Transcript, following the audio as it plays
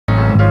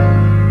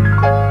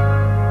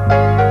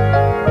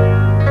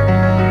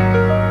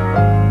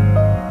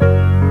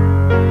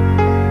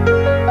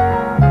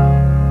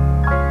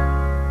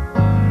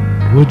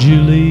Would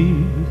you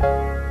leave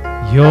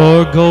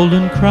your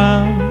golden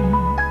crown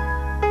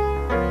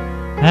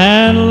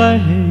and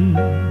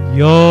lay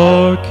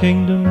your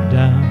kingdom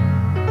down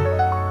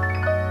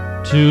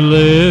to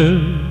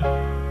live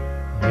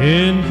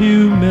in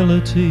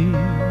humility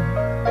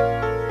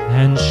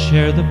and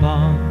share the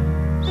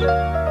bonds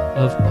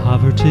of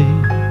poverty?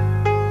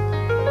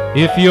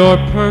 If your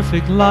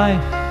perfect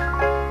life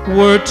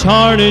were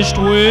tarnished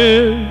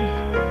with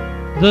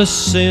the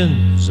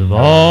sins of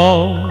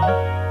all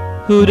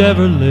who'd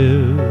ever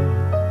live,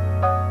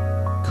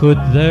 could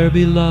there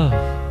be love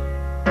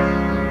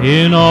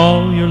in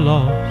all your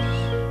loss?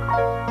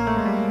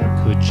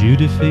 Could you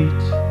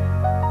defeat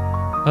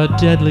a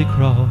deadly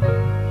cross?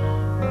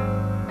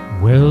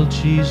 Well,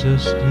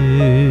 Jesus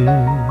did.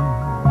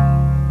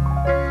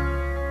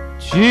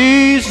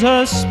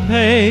 Jesus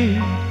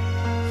paid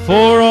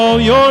for all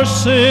your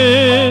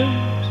sins,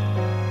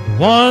 the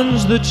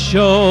ones that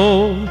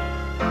show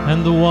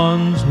and the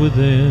ones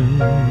within.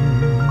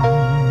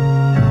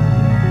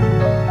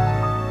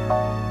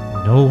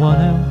 No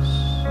one else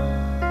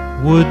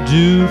would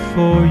do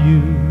for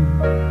you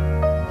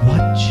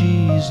what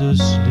Jesus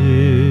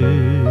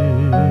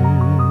did.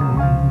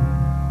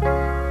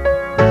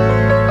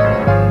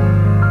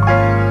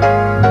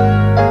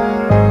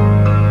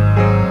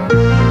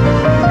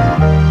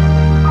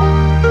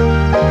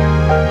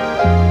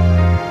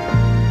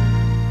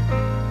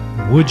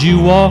 Would you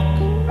walk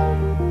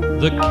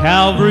the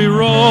Calvary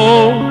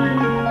road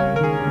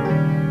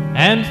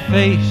and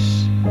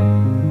face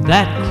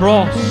that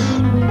cross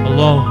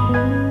alone?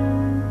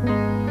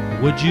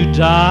 Would you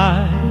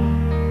die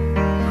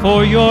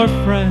for your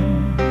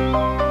friend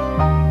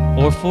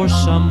or for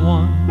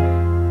someone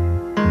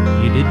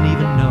you didn't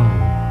even know?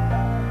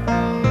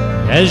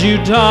 As you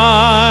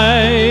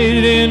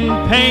died in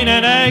pain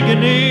and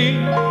agony,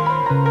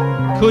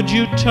 could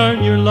you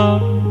turn your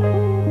love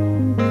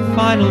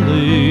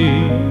finally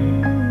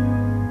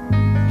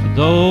to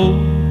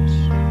those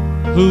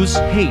whose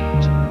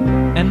hate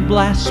and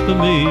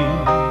blasphemy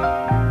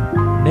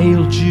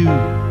nailed you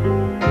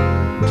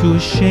to a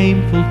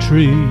shameful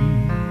tree?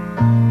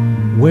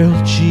 Well,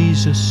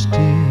 Jesus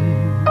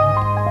did.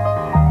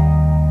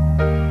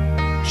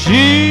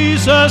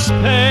 Jesus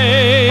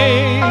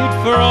paid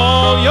for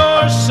all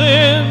your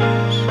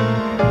sins,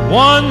 the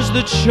ones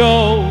that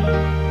show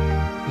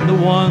and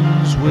the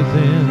ones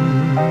within.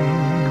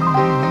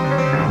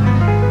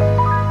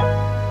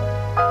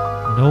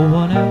 No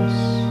one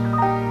else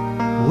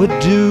would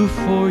do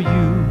for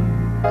you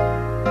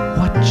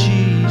what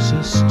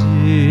Jesus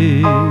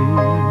did.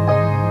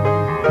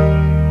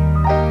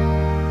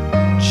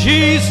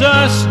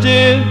 Jesus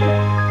did,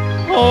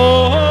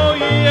 oh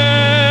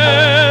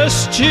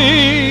yes,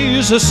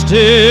 Jesus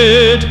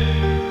did,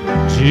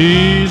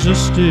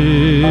 Jesus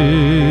did.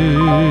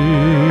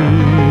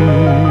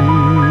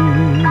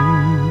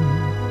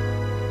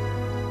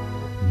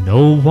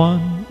 No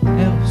one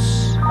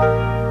else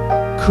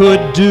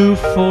could do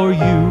for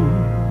you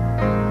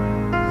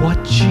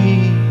what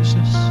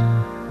Jesus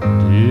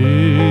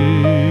did.